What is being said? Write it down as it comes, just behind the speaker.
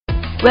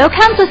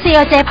Welcome to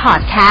COJ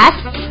Podcast.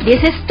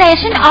 This is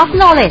Station of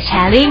Knowledge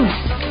Sharing.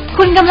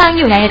 คุณกำลัง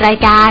อยู่ในราย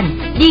การ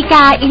ดีก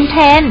าอินเท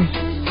รนด์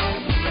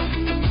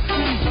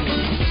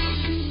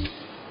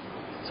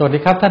สวัสดี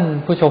ครับท่าน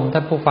ผู้ชมท่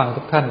านผู้ฟัง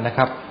ทุกท่านนะค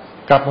รับ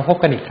กลับมาพบ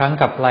กันอีกครั้ง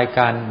กับรายก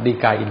ารดี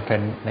กาอินเทร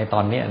นด์ในตอ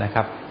นนี้นะค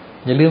รับ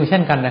อย่าลืมเช่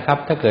นกันนะครับ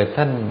ถ้าเกิด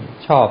ท่าน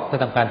ชอบถ้า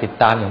ต้องการติด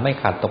ตามอย่างไม่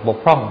ขาดตกบก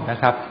พร่องนะ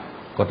ครับ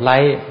กดไล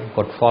ค์ก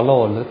ด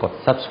follow หรือกด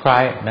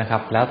subscribe นะครั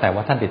บแล้วแต่ว่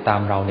าท่านติดตาม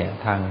เราเนี่ย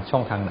ทางช่อ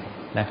งทางไหน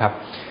นะครับ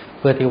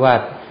เพื่อที่ว่า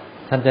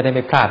ท่านจะได้ไ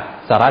ม่พลาด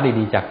สาระ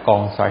ดีๆจากกอ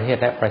งสารเทศ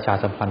และประชา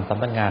สัมพันธ์ส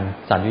ำนักงาน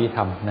ศาลยุติธร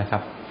รมนะครั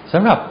บส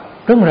ำหรับ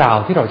เรื่องราว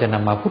ที่เราจะน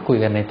ำมาพูดคุย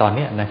กันในตอน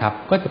นี้นะครับ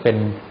ก็จะเป็น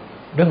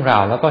เรื่องรา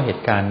วแล้วก็เห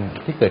ตุการณ์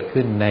ที่เกิด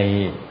ขึ้นใน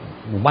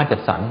หมู่บ้านจั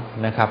ดสรร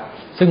นะครับ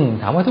ซึ่ง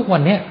ถามว่าทุกวั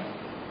นนี้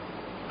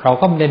เรา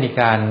ก็ได้มี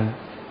การ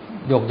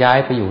โยกย้าย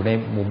ไปอยู่ใน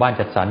หมู่บ้าน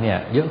จัดสรรเนี่ย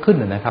เยอะขึ้น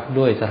นะครับ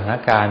ด้วยสถาน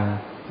การณ์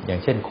อย่า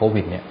งเช่นโค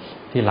วิดเนี่ย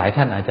ที่หลาย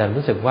ท่านอาจจะ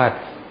รู้สึกว่า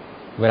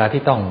เวลา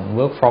ที่ต้อง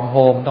work from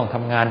home ต้องท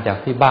ำงานจาก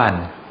ที่บ้าน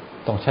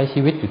ต้องใช้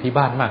ชีวิตอยู่ที่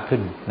บ้านมากขึ้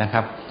นนะค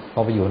รับพ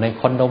อไปอยู่ใน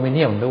คอนโดมิเ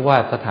นียมหรือว่า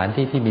สถาน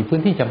ที่ที่มีพื้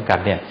นที่จำกัด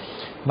เนี่ย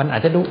มันอา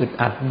จจะดูอึด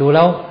อัดดูแ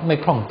ล้วไม่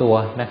คล่องตัว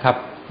นะครับ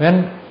เพราะฉะนั้น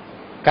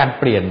การ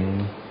เปลี่ยน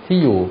ที่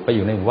อยู่ไปอ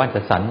ยู่ในหมู่บ้าน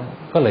จัดสรร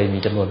ก็เลยมี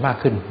จำนวนมาก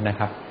ขึ้นนะค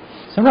รับ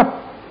สำหรับ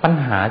ปัญ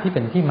หาที่เ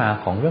ป็นที่มา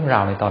ของเรื่องรา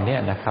วในตอนนี้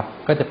นะครับ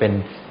ก็จะเป็น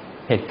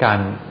เหตุการ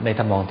ณ์ในท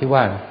ำนองที่ว่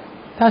า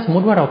ถ้าสมมุ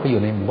ติว่าเราไปอ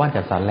ยู่ในหมู่บ้าน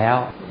จัดสรรแล้ว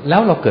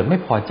เราเกิดไม่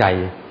พอใจ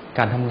ก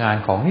ารทำงาน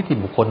ของนิติ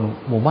บุคคล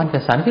หมู่บ้านจั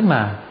ดสรรขึ้นม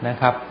านะ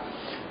ครับ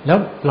แล้ว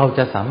เราจ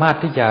ะสามารถ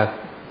ที่จะ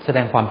แสด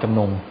งความจำน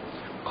ง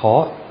ขอ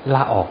ล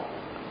าออก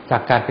จา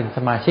กการเป็นส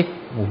มาชิก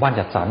หมู่บ้าน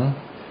จัดสรร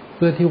เ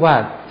พื่อที่ว่า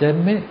จะ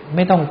ไ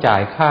ม่ต้องจ่า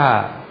ยค่า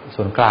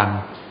ส่วนกลาง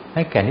ใ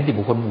ห้แก่นิติ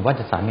บุคคลหมู่บ้าน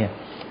จัดสรรเนี่ย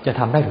จะ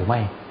ทำได้หรือไม่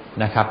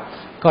นะครับ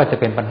ก็จะ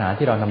เป็นปัญหา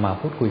ที่เรานำมา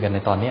พูดคุยกันใน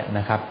ตอนนี้น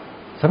ะครับ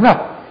สำหรับ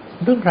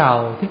เรื่องราว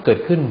ที่เกิด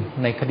ขึ้น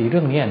ในคดีเ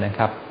รื่องนี้นะค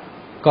รับ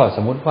ก็ส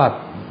มมุติว่า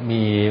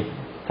มี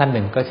ท่านห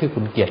นึ่งก็ชื่อ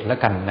คุณเกียรติแล้ว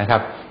กันนะครั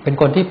บเป็น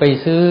คนที่ไป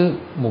ซื้อ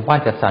หมู่บ้าน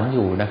จัดสรรอ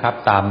ยู่นะครับ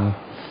ตาม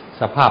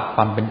สภาพค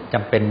วามเป็นจ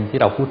ำเป็นที่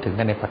เราพูดถึง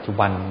กันในปัจจุ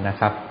บันนะ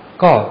ครับ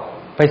ก็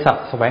ไป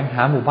แสวงห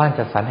าหมู่บ้าน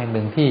จัดสรรแห่งห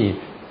นึ่งที่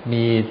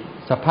มี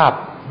สภาพ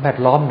แวด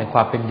ล้อมในคว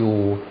ามเป็นอยู่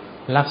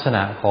ลักษณ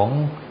ะของ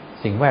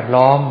สิ่งแวด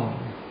ล้อม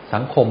สั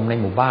งคมใน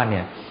หมู่บ้านเ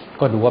นี่ย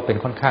ก็ดูว่าเป็น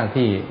ค่อนข้า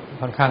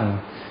ง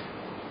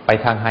ไป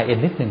ทางไฮเอ็น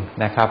ด์นิดนึง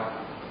นะครับ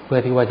เพื่อ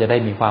ที่ว่าจะได้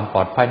มีความปล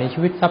อดภัยในชี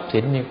วิตทรัพย์สิ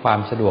นมีความ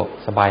สะดวก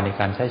สบายใน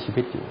การใช้ชี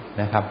วิตอยู่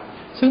นะครับ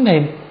ซึ่งใน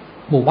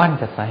หมู่บ้าน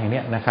จัดสรรแห่ง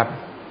นี้นะครับ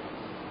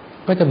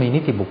ก็จะมีนิ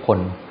ติบุคค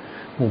ล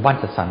หมู่บ้าน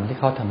จัดสรรที่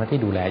เขาทำหน้าที่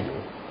ดูแลอยู่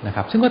นะค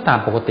รับซึ่งก็ตาม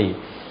ปกติ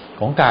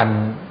ของการ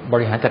บ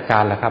ริหารจัดกา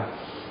รแหละครับ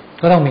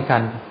ก็ต้องมีกา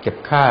รเก็บ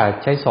ค่า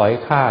ใช้สอย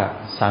ค่า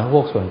สาธารณูปโภ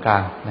คส่วนกลา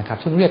งนะครับ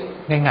ซึ่งเรียก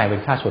ง่ายๆเป็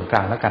นค่าส่วนกล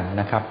างแล้วกัน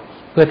นะครับ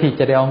เพื่อที่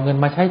จะได้เอาเงิน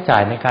มาใช้จ่า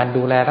ยในการ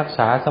ดูแลรักษ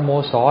าสโม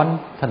สร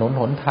ถนน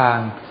หนทาง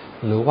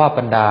หรือว่าบ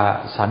รรดา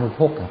สาธารณูปโ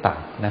ภคต่าง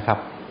ๆนะครับ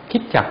คิ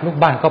ดจากลูก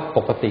บ้านก็ป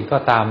กติก็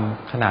ตาม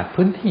ขนาด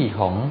พื้นที่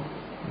ของ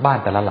บ้าน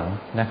แต่ละหลัง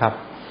นะครับ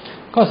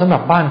ก็สำหรั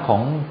บบ้านขอ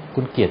ง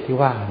คุณเกียรติที่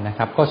ว่านะค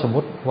รับก็สมมุ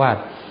ติว่า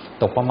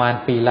ตกประมาณ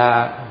ปีละ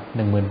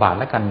 10,000 บาท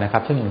แล้วกันนะครั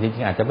บซึ่งจ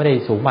ริงๆอาจจะไม่ได้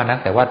สูงมากนัก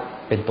แต่ว่า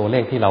เป็นตัวเล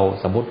ขที่เรา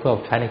สมมุติเพื่อ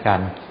ใช้ในการ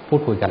พูด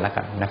คุยกันแล้ว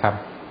กันนะครับ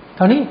ค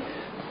ราวนี้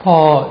พอ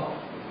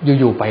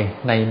อยู่ๆไป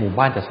ในหมู่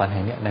บ้านจัดสรรแ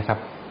ห่งนี้นะครับ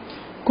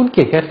คุณเ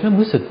กียรติแกเริ่ม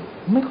รู้สึก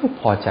ไม่ค่อย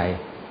พอใจ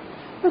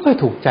ไม่ค่อย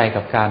ถูกใจ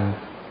กับการ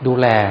ดู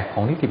แลขอ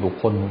งนิติบุค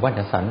คลหมู่บ้าน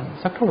จัดสรร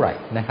สักเท่าไหร่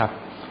นะครับ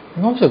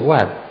รู้สึกว่า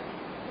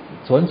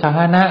สวนสาธ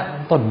ารณะ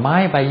ต้นไม้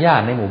ใบหญ้า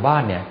ในหมู่บ้า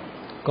นเนี่ย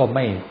ก็ไ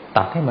ม่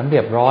ตัดให้มันเรี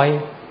ยบร้อย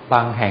บ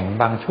างแห่ง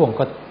บางช่วง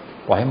ก็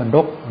ปล่อยให้มันร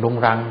กรุง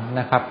รัง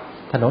นะครับ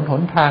ถนนห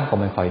นทางก็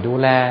ไม่ค่อยดู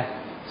แล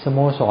สโม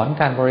สร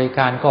การบริก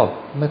ารก็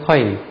ไม่ค่อย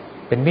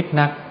เป็นมิตร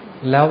นัก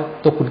แล้ว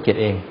ตัวคุณเกียรติ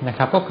เองนะค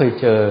รับก็เคย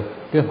เจอ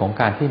เรื่องของ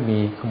การที่มี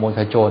ขโมยข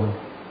โจร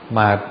ม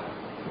า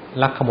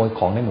ลักขโมยข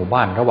องในหมู่บ้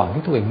านระหว่าง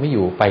ที่ตัวเองไม่อ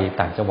ยู่ไป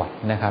ต่างจังหวัด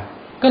นะครับ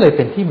ก็เลยเ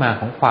ป็นที่มา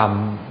ของความ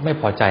ไม่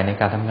พอใจใน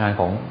การทำงาน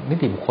ของนิ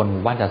ติบุคคลห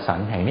มู่บ้านจัดสรร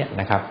แห่งนี้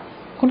นะครับ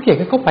คุณเกียรติ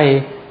ก็ไป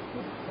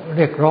เ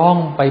รียกร้อง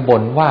ไป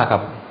บ่นว่ากั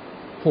บ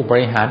ผู้บ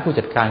ริหารผู้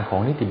จัดการของ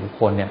นิติบุค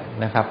คลเนี่ย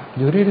นะครับอ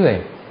ยู่เรื่อย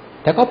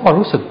ๆแต่ก็พอ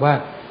รู้สึกว่า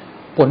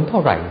บ่นเท่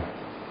าไหร่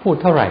พูด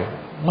เท่าไหร่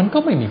มันก็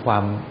ไม่มีควา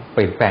มเป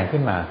ลี่ยนแปลงขึ้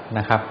นมาน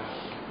ะครับ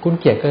คุณ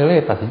เกียรติก็เล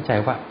ยตัดสินใจ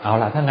ว่าเอา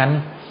ล่ะถ้างั้น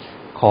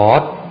ขอ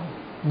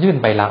ยื่น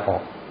ใบลาออ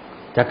ก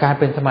จากการ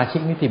เป็นสมาชิ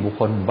กนิติบุค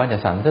คลหมู่บ้านจั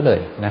ดสรรซะเลย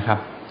นะครับ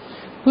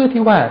เพื่อ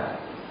ที่ว่า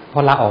พอ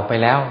ลาออกไป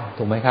แล้ว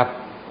ถูกไหมครับ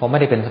พอไม่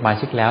ได้เป็นสมา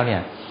ชิกแล้วเนี่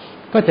ย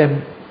ก็จะ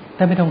ไ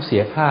ด้ไม่ต้องเสี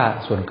ยค่า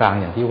ส่วนกลาง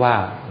อย่างที่ว่า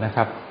นะค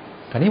รับ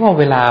คราวนี้พอ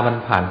เวลามัน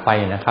ผ่านไป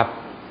นะครับ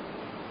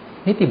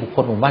นิติบุคค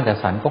ลหมู่บ้านจัด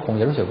สรรก็คง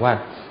จะรู้สึกว่า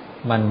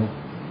มัน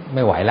ไ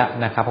ม่ไหวแล้ว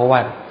นะครับเพราะว่า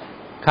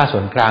ค่าส่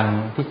วนกลาง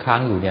ที่ค้าง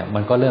อยู่เนี่ยมั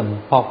นก็เริ่ม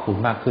พอกพูน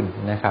มากขึ้น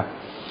นะครับ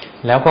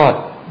แล้วก็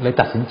เลย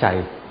ตัดสินใจ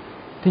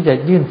ที่จะ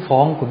ยื่นฟ้อ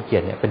งคุณเกีย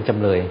รติเนี่ยเป็นจ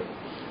ำเลย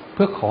เ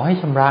พื่อขอให้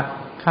ชำระ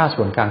ค่า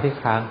ส่วนกลางที่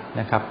ค้าง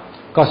นะครับ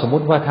ก็สมมุ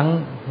ติว่าทั้ง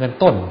เงิน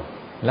ต้น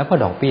แล้วก็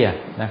ดอกเบี้ย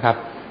นะครับ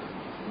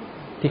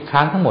ที่ค้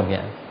างทั้งหมดเนี่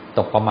ยต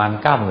กประมาณ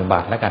 90,000 บา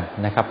ทแล้วกัน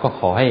นะครับก็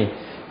ขอให้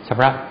ช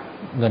ำระ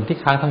เงินที่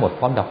ค้างทั้งหมด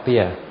พร้อมดอกเบี้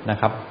ยนะ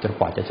ครับจน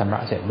กว่าจะชำระ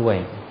เสร็จด้วย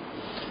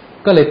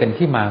ก็เลยเป็น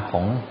ที่มาขอ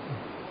ง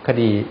ค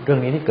ดีเรื่อง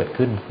นี้ที่เกิด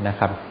ขึ้นนะ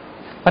ครับ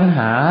ปัญห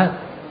า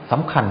ส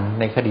ำคัญ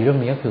ในคดีเรื่อง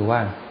นี้ก็คือว่า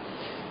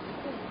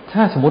ถ้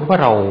าสมมุติว่า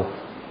เรา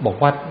บอก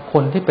ว่าค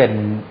นที่เป็น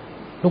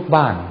ลูก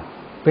บ้าน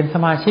เป็นส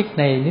มาชิก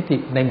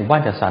ในหมู่บ้า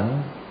นจัดสรร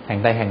แห่ง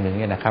ใดแห่งหนึ่ง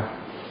เนี่ยนะครับ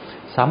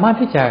สามารถ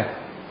ที่จะ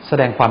แส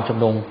ดงความจ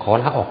ำนงขอ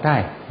ลาออกได้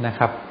นะค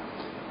รับ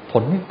ผ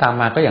ลที่ตาม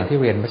มาก็อย่างที่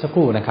เรียนเมื่อสักค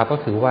รู่นะครับก็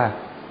คือว่า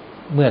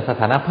เมื่อส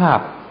ถานภาพ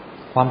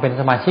ความเป็น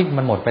สมาชิก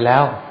มันหมดไปแล้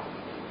ว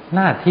ห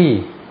น้าที่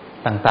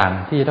ต่าง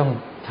ๆที่จะต้อง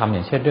ทำอย่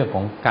างเช่นเรื่องข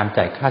องการ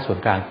จ่ายค่าส่วน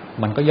กลาง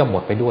มันก็ย่อมหม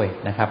ดไปด้วย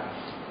นะครับ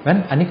เพราะฉะนั้น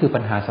อันนี้คือปั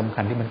ญหาสำคั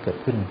ญที่มันเกิด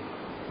ขึ้น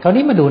คราว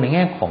นี้มาดูในแ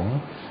ง่ของ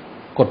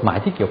กฎหมาย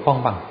ที่เกี่ยวข้อง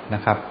บ้างน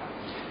ะครับ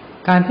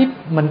การที่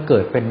มันเกิ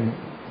ดเป็น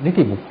นิ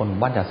ติบุคคล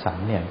บ้านจัดสรร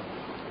เนี่ย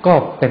ก็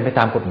เป็นไปต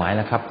ามกฎหมาย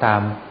นะครับตา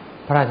ม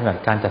พระราชบัญญั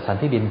ติการจัดสรร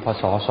ที่ดินพ.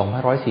ศ.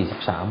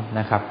 2543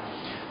นะครับ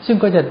ซึ่ง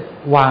ก็จะ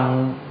วาง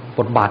บ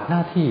ทบาทหน้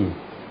าที่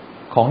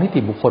ของนิติ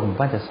บุคคล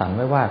บ้านจัดสรรไ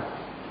ว้ว่า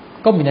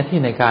ก็มีหน้าที่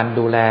ในการ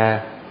ดูแล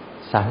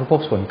สาธารณูปโภ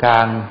คส่วนกลา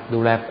งดู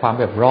แลความ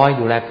เรียบร้อย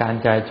ดูแลการ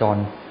จราจร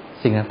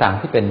สิ่งต่างๆ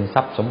ที่เป็นท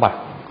รัพย์สมบัติ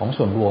ของ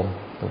ส่วนรวม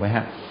ถูกไหมฮ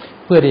ะ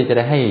เพื่อที่จะไ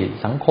ด้ให้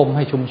สังคมใ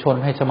ห้ชุมชน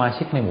ให้สมา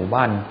ชิกในหมู่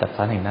บ้านจัดส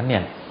รรแห่งนั้นเนี่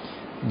ย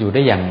อยู่ไ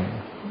ด้อย่าง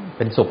เ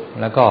ป็นสุข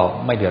แล้วก็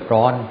ไม่เดือด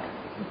ร้อน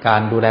กา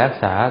รดูแลรัก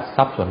ษาท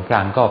รัพย์ส่วนกล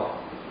างก็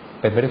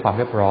เป็นไปด้วยความเ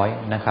รียบร้อย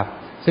นะครับ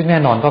ซึ่งแน่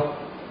นอนก็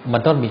มั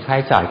นต้องมีค่าใ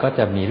ช้จ่ายก็จ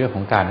ะมีเรื่องข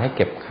องการให้เ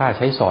ก็บค่าใ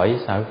ช้สอย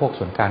สาธารณูปโภค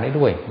ส่วนกลางได้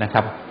ด้วยนะค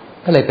รับ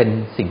ก็เลยเป็น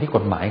สิ่งที่ก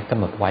ฎหมายกำ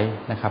หนดไว้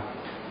นะครับ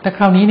แต่ค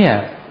ราวนี้เนี่ย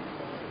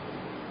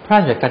พระรา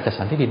ชบัญญัติการจัดส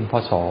รรที่ดินพ.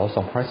ศ.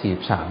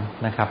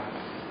 2543นะครับ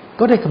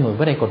ก็ได้กำหนดไ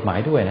ว้ในกฎหมาย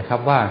ด้วยนะครับ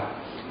ว่า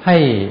ให้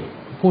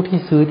ผู้ที่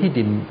ซื้อที่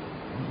ดิน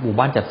หมู่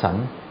บ้านจัดสรร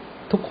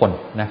ทุกคน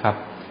นะครับ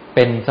เ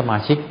ป็นสมา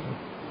ชิก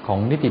ของ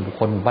นิติบุค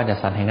คลหมู่บ้านจัด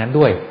สรรแห่งนั้น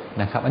ด้วย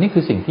นะครับอันนี้คื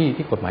อสิ่ง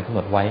ที่กฎหมายกำหน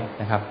ดไว้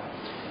นะครับ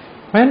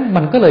เพราะฉะนั้น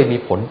มันก็เลยมี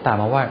ผลตาม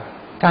มาว่า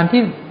การ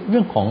ที่เรื่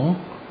องของ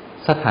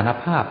สถาน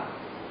ภาพ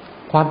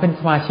ความเป็น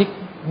สมาชิก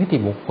นิติ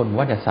บุคคลหมู่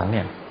บ้านจัดสรรเ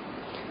นี่ย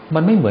มั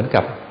นไม่เหมือน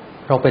กับ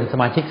เราเป็นส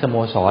มาชิกสโม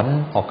สร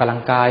ออกกำลั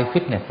งกายฟิ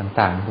ตเนส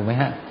ต่างๆถูกไหม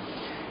ฮะ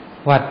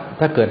ว่า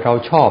ถ้าเกิดเรา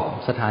ชอบ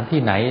สถานที่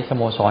ไหนสโ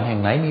มสรแห่ง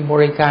ไหนมีบ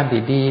ริการ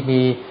ดีๆ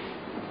มี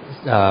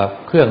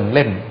เครื่องเ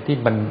ล่นที่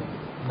มัน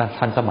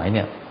ทันสมัยเ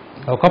นี่ย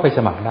เราก็ไปส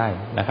มัครได้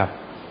นะครับ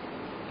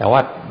แต่ว่า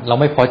เรา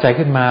ไม่พอใจ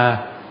ขึ้นมา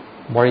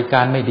บริก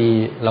ารไม่ดี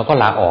เราก็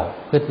ลาออก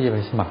เพื่อที่จะไป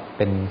สมัครเ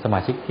ป็นสมา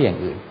ชิกที่อย่าง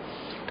อื่น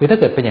คือถ้า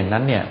เกิดเป็นอย่างนั้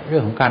นเนี่ยเรื่อ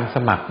งของการส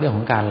มัครเรื่องข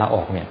องการลาอ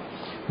อกเนี่ย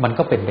มัน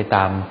ก็เป็นไปต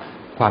าม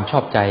ความชอ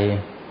บใจ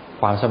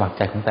ความสมัครใ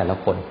จของแต่ละ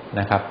คน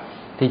นะครับ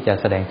ที่จะ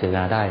แสดงเจตน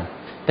าได้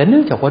แต่เนื่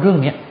องจากว่าเรื่อง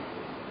นี้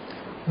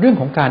เรื่อง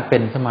ของการเป็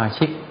นสมา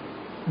ชิก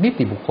นิ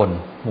ติบุคคล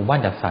หมู่บ้าน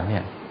จัดสรรเนี่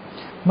ย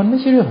มันไม่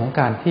ใช่เรื่องของ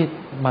การที่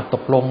มาต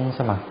กลงส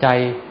มัครใจ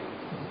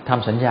ท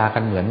ำสัญญากั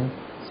นเหมือน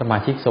สมา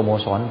ชิกสโม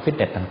สรฟิตเ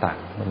นสต่าง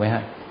ๆถูกไหมฮ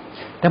ะ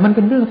แต่มันเ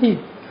ป็นเรื่องที่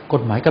ก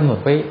ฎหมายกำหนด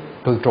ไว้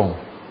โดยตรง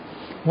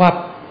ว่า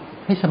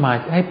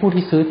ให้ผู้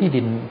ที่ซื้อที่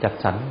ดินจัด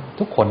สรร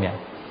ทุกคนเนี่ย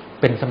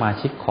เป็นสมา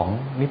ชิกของ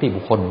นิติบุ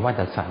คคลหมู่บ้าน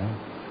จัดสรร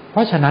เพร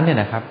าะฉะนั้นเนี่ย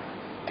นะครับ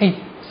ไอ้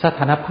สถ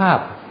านภาพ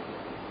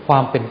ควา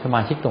มเป็นสม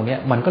าชิกตรงนี้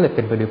มันก็เลยเ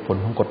ป็นไปด้วยผล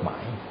ของกฎหมา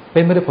ยเป็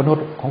นไปด้วยผล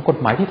ของกฎ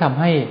หมายที่ทำ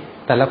ให้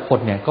แต่ละคน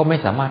เนี่ยก็ไม่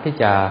สามารถที่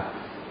จะ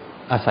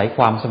อาศัยค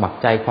วามสมัคร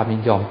ใจความยิ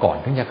นยอมก่อน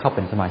ถึงจะเข้าเ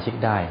ป็นสมาชิก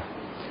ได้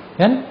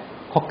งั้น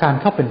พอการ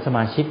เข้าเป็นสม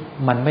าชิก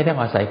มันไม่ต้อง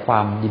อาศัยควา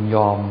มยินย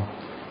อม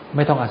ไ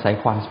ม่ต้องอาศัย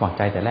ความสมัครใ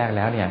จแต่แรกแ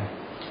ล้วเนี่ย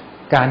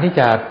การที่จ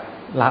ะ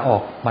ลาออ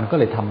กมันก็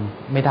เลยท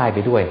ำไม่ได้ไป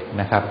ด้วย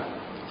นะครับ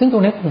ซึ่งตร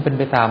งนี้คงเป็น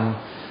ไปตาม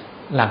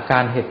หลักกา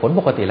รเหตุผล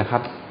ปกติแล้วครั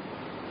บ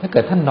ถ้าเกิ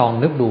ดท่านลอง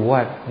นึกดูว่า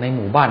ในห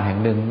มู่บ้านแห่ง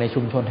หนึ่งใน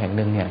ชุมชนแห่งห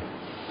นึ่งเนี่ย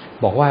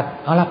บอกว่า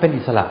เอาละเป็น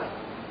อิสระ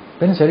เ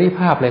ป็นเสรีภ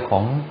าพเลยขอ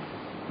ง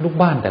ลูก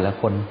บ้านแต่ละ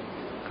คน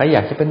ใครอย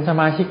ากจะเป็นส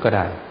มาชิกก็ไ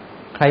ด้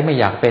ใครไม่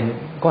อยากเป็น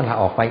ก็ลา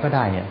ออกไปก็ไ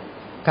ด้เนี่ย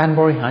การ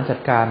บริหารจัด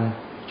การ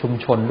ชุม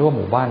ชนร่วมห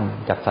มู่บ้าน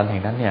จัดสรรแห่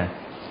งนั้นเนี่ย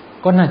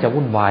ก็น่าจะ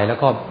วุ่นวายแล้ว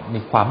ก็มี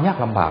ความยาก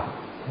ลำบาก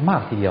มา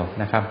กทีเดียว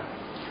นะครับ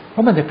เพรา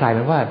ะมันจะกลายเ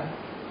ป็นว่า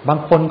บาง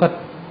คนก็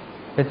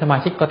เป็นสมา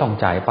ชิกก็ต้อง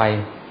จ่ายไป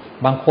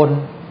บางคน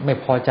ไม่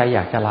พอใจอย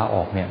ากจะลาอ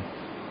อกเนี่ย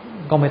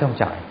ก็ไม่ต้อง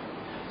จ่าย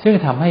ซึ่ง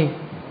ทำให้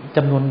จ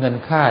ำนวนเงิน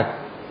ค่า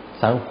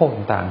สาธารณูปโภค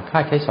ต่างๆค่า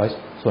ใช้สอย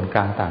ส่วนกล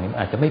างต่างๆนี่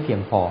อาจจะไม่เพียง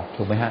พอ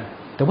ถูกไหมฮะ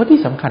แต่ว่าที่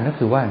สำคัญก็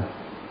คือว่า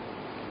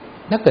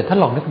ถ้าเกิดท่าน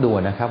ลองนึกดู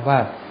นะครับว่า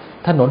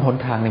ถนนหน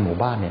ทางในหมู่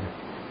บ้านเนี่ย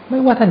ไม่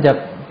ว่าท่านจะ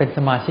เป็นส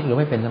มาชิกหรือ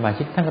ไม่เป็นสมา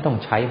ชิกท่านก็ต้อง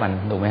ใช้มัน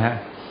ถูกไหมฮะ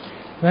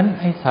เพราะฉะนั้น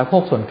ไอ้สาธารณูปโภ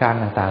คส่วนกลาง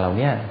ต่างๆเหล่า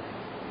นี้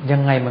ยั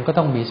งไงมันก็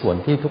ต้องมีส่วน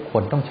ที่ทุกค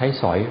นต้องใช้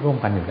สอยร่วม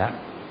กันอยู่แล้ว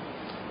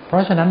เพรา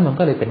ะฉะนั้นมัน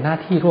ก็เลยเป็นหน้า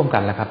ที่ร่วมกั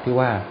นแหละครับที่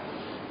ว่า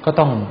ก็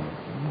ต้อง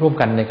ร่วม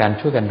กันในการ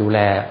ช่วยกันดูแล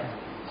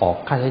ออก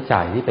ค่าใช้จ่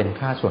ายที่เป็น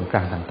ค่าส่วนกล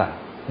างต่าง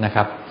ๆนะค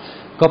รับ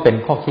ก็เป็น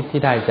ข้อคิด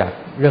ที่ได้จาก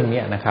เรื่อง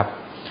นี้นะครับ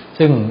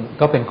ซึ่ง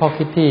ก็เป็นข้อ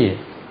คิดที่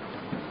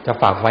จะ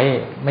ฝากไว้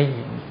ไม่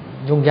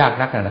ยุ่งยาก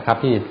นักนะครับ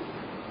ที่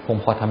ผม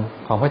พอท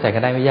ำความเข้าใจกั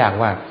นได้ไม่ยาก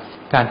ว่า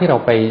การที่เรา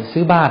ไป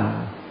ซื้อบ้าน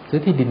ซื้อ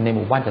ที่ดินในห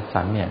มู่บ้านจัดส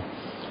รรเนี่ย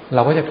เร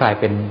าก็จะกลาย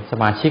เป็นส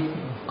มาชิก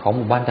ของห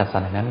มู่บ้านจัดสร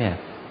รนั้นเนี่ย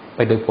ไป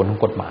โดยผลของ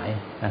กฎหมาย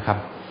นะครับ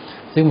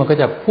ซึ่งมันก็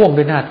จะพ่วง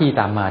ด้วยหน้าที่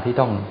ตามมาที่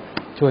ต้อง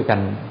ช่วยกัน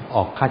อ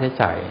อกค่าใช้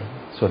จ่าย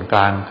ส่วนกล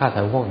างค่าสาธ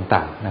ารณูปโภค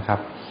ต่างๆนะครับ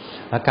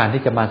และการ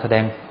ที่จะมาแสด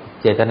ง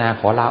เจตนา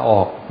ขอลาอ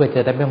อกเพื่อจะ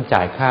ได้ไม่ต้องจ่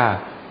ายค่า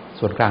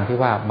ส่วนกลางที่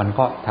ว่ามัน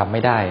ก็ทำไ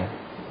ม่ได้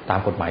ตาม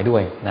กฎหมายด้ว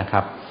ยนะครั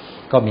บ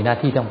ก็มีหน้า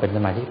ที่ต้องเป็นส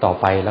มาชิกต่อ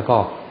ไปแล้วก็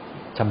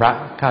ชำระ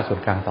ค่าส่วน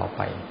กลางต่อไป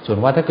ส่วน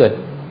ว่าถ้าเกิด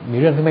มี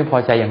เรื่องที่ไม่พอ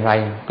ใจอย่างไร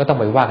ก็ต้อง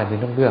ไปว่ากันเป็น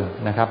เรื่อง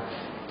ๆนะครับ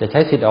จะใช้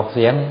สิทธิ์ออกเ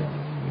สียง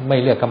ไม่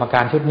เลือกกรรมกา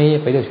รชุดนี้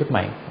ไปเลือกชุดให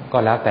ม่ก็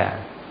แล้วแต่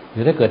หรื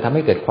อถ้าเกิดทำใ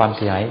ห้เกิดความเ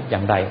สียหายอย่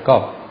างใดก็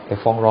ไป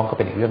ฟ้องร้องก็เ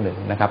ป็นอีกเรื่องหนึ่ง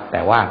นะครับแ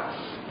ต่ว่า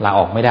ลาอ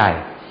อกไม่ได้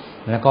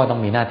แล้วก็ต้อง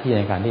มีหน้าที่ใ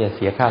นการที่จะเ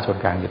สียค่าส่วน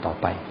กลางอยู่ต่อ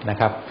ไปนะ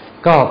ครับ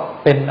ก็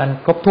เป็นอัน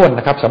ครบถ้วน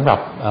นะครับสำหรับ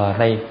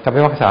ในคำ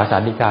พิพากษาศา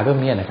ลฎีกาเรื่อง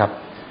นี้นะครับ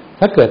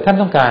ถ้าเกิดท่าน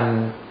ต้องการ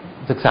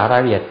ศึกษารา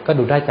ยละเอียดก็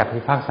ดูได้จากคำ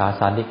พิพากษา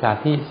ศาลฎีกา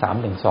ที่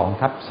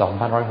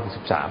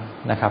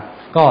312/2563นะครับ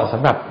ก็ส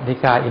ำหรับฎี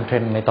กาอินเทร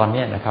นด์ในตอน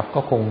นี้นะครับก็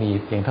คงมี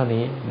เพียงเท่า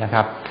นี้นะค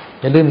รับ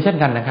อย่าลืมเช่น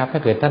กันนะครับถ้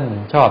าเกิดท่าน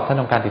ชอบท่าน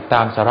ต้องการติดตา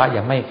มสาระอย่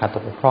างไม่ขาดต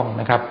กบกพร่อง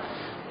นะครับ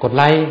กดไ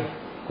ลค์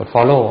กด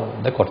follow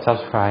และกด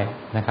subscribe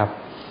นะครับ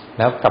แ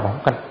ล้วกลับมาพ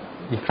บกัน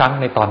อีกครั้ง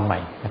ในตอนใหม่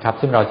นะครับ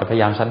ซึ่งเราจะพย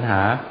ายามสรรหา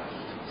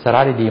สาระ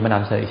ดีๆมาน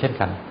ำเสนอเช่น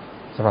กัน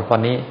สำหรับตอน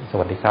นี้ส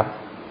วัสดีครับ